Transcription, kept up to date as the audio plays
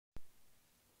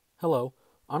Hello,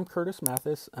 I'm Curtis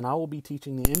Mathis, and I will be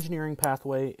teaching the engineering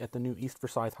pathway at the new East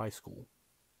Forsyth High School.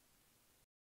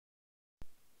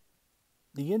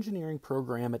 The engineering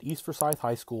program at East Forsyth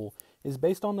High School is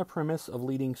based on the premise of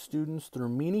leading students through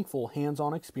meaningful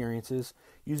hands-on experiences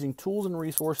using tools and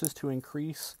resources to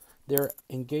increase their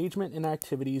engagement in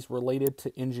activities related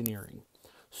to engineering.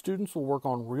 Students will work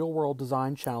on real-world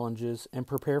design challenges and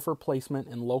prepare for placement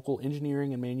in local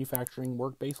engineering and manufacturing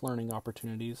work-based learning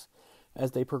opportunities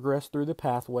as they progress through the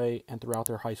pathway and throughout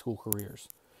their high school careers.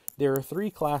 There are 3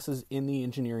 classes in the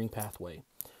engineering pathway.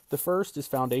 The first is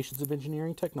Foundations of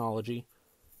Engineering Technology,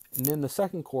 and then the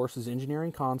second course is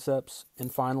Engineering Concepts,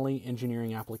 and finally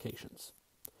Engineering Applications.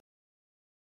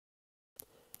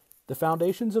 The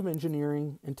Foundations of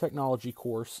Engineering and Technology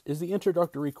course is the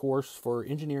introductory course for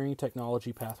engineering and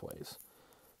technology pathways.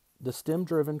 The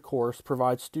STEM-driven course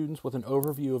provides students with an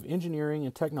overview of engineering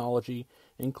and technology,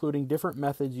 including different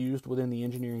methods used within the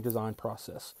engineering design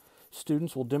process.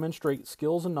 Students will demonstrate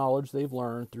skills and knowledge they've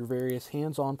learned through various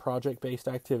hands-on project-based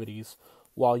activities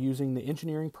while using the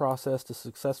engineering process to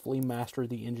successfully master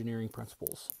the engineering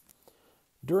principles.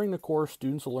 During the course,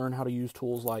 students will learn how to use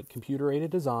tools like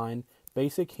computer-aided design,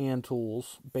 basic hand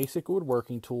tools, basic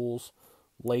woodworking tools,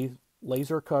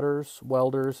 laser cutters,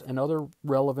 welders, and other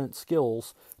relevant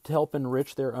skills to help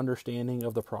enrich their understanding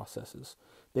of the processes.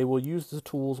 They will use the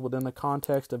tools within the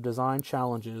context of design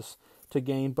challenges to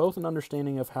gain both an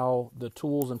understanding of how the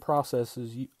tools and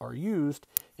processes are used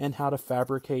and how to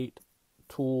fabricate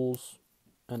tools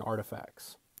and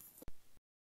artifacts.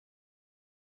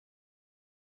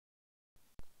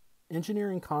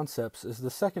 Engineering Concepts is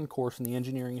the second course in the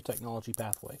engineering and technology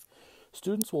pathway.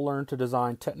 Students will learn to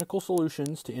design technical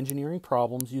solutions to engineering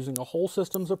problems using a whole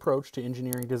systems approach to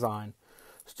engineering design.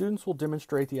 Students will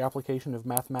demonstrate the application of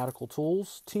mathematical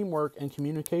tools, teamwork, and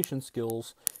communication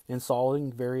skills in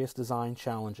solving various design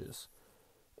challenges.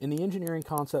 In the Engineering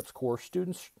Concepts course,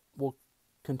 students will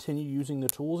continue using the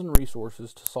tools and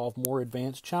resources to solve more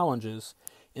advanced challenges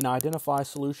and identify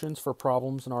solutions for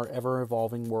problems in our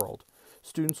ever-evolving world.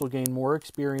 Students will gain more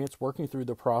experience working through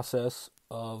the process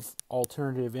of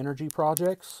alternative energy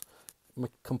projects,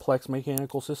 complex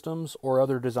mechanical systems, or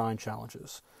other design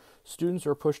challenges. Students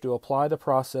are pushed to apply the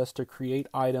process to create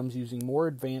items using more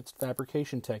advanced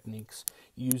fabrication techniques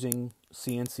using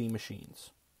CNC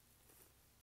machines.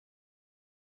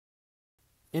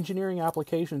 Engineering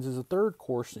Applications is a third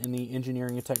course in the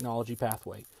engineering and technology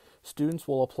pathway. Students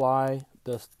will apply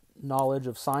the knowledge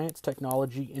of science,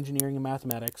 technology, engineering, and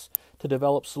mathematics to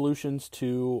develop solutions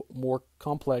to more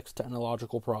complex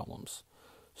technological problems.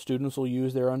 Students will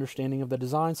use their understanding of the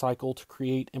design cycle to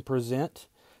create and present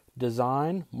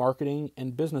design, marketing,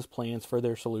 and business plans for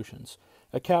their solutions.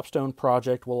 A capstone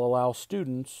project will allow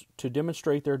students to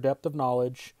demonstrate their depth of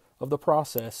knowledge of the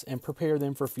process and prepare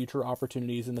them for future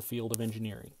opportunities in the field of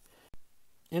engineering.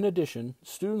 In addition,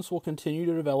 students will continue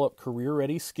to develop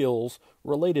career-ready skills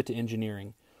related to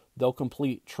engineering. They'll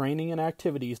complete training and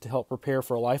activities to help prepare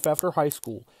for life after high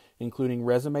school, including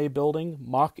resume building,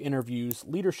 mock interviews,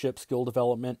 leadership skill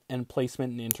development, and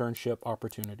placement and internship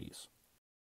opportunities.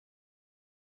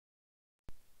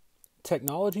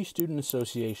 Technology Student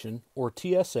Association, or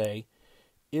TSA,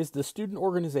 is the student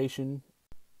organization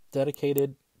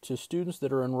dedicated to students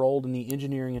that are enrolled in the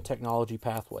engineering and technology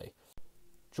pathway.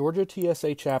 Georgia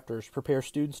TSA chapters prepare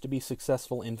students to be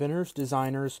successful inventors,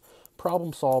 designers,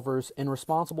 problem solvers, and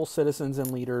responsible citizens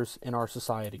and leaders in our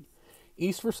society.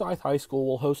 East Forsyth High School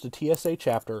will host a TSA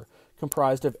chapter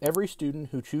comprised of every student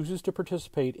who chooses to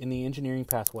participate in the engineering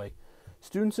pathway.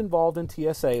 Students involved in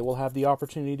TSA will have the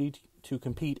opportunity to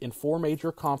compete in 4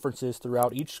 major conferences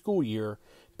throughout each school year,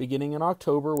 beginning in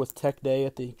October with Tech Day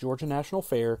at the Georgia National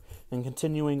Fair and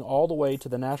continuing all the way to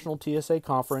the National TSA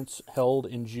Conference held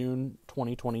in June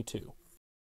 2022.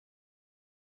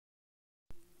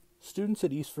 Students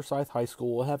at East Forsyth High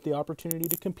School will have the opportunity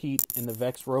to compete in the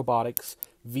VEX Robotics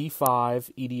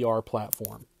V5 EDR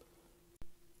platform.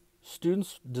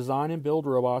 Students design and build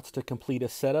robots to complete a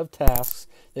set of tasks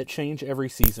that change every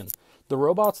season. The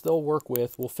robots they'll work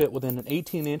with will fit within an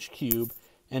 18-inch cube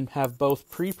and have both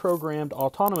pre-programmed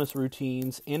autonomous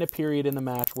routines and a period in the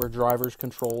match where drivers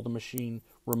control the machine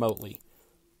remotely.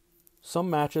 Some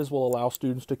matches will allow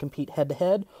students to compete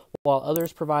head-to-head, while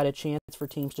others provide a chance for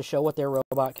teams to show what their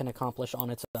robot can accomplish on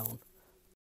its own.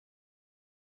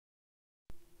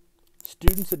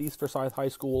 Students at East Forsyth High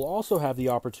School will also have the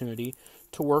opportunity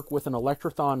to work with an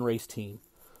Electrothon race team.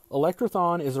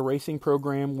 Electrothon is a racing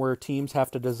program where teams have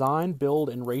to design, build,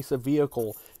 and race a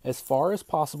vehicle as far as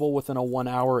possible within a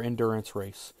 1-hour endurance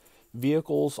race.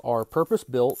 Vehicles are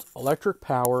purpose-built,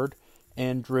 electric-powered,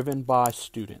 and driven by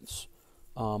students.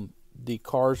 The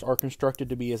cars are constructed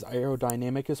to be as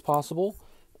aerodynamic as possible,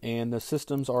 and the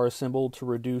systems are assembled to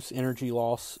reduce energy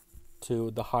loss to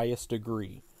the highest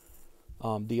degree.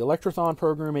 The Electrothon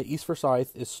program at East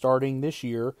Forsyth is starting this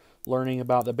year, learning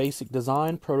about the basic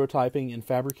design, prototyping, and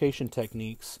fabrication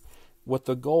techniques with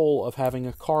the goal of having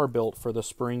a car built for the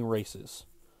spring races.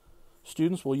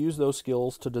 Students will use those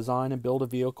skills to design and build a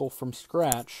vehicle from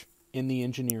scratch in the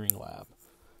engineering lab.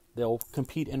 They'll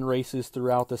compete in races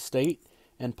throughout the state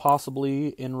and possibly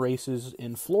in races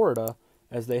in Florida,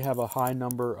 as they have a high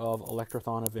number of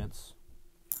Electrothon events.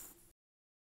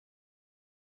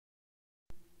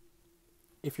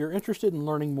 If you're interested in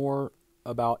learning more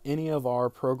about any of our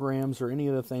programs or any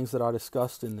of the things that I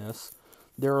discussed in this,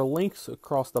 there are links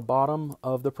across the bottom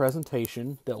of the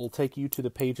presentation that will take you to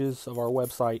the pages of our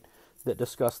website that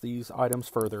discuss these items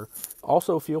further.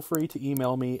 Also, feel free to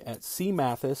email me at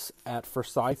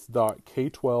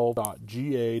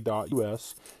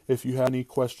cmathis@forsyth.k12.ga.us if you have any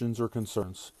questions or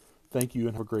concerns. Thank you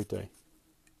and have a great day.